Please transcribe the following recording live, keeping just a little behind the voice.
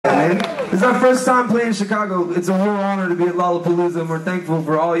This is our first time playing Chicago. It's a real honor to be at Lollapalooza, and we're thankful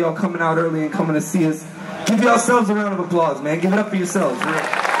for all y'all coming out early and coming to see us. Give yourselves a round of applause, man. Give it up for yourselves. This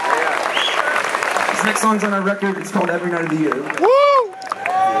next song's on our record. It's called Every Night of the Year. Woo!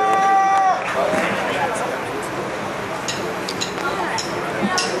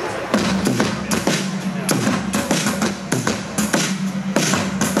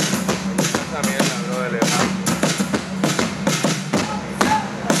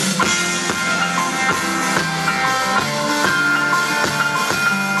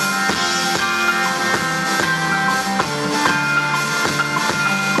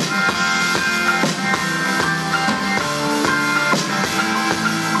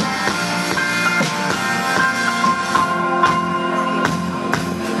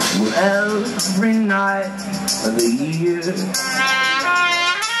 Every night of the year, the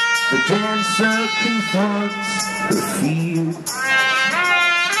dancer confronts her fear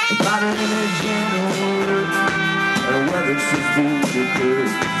about an image in her work, and whether she's voted her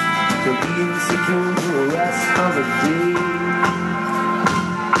to be insecure for the rest of the day.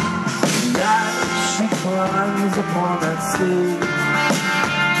 And as she climbs upon that stage,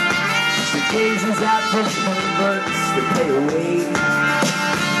 she gazes at the converts that pay away.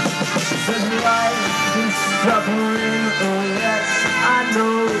 She says life is suffering, oh yes, I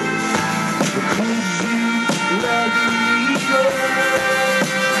know, but could you let me go?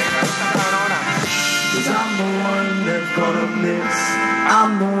 'Cause I'm the one they're gonna miss,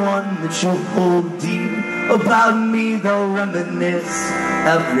 I'm the one that you'll hold dear. About me they'll reminisce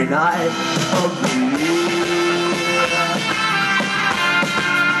every night of the year.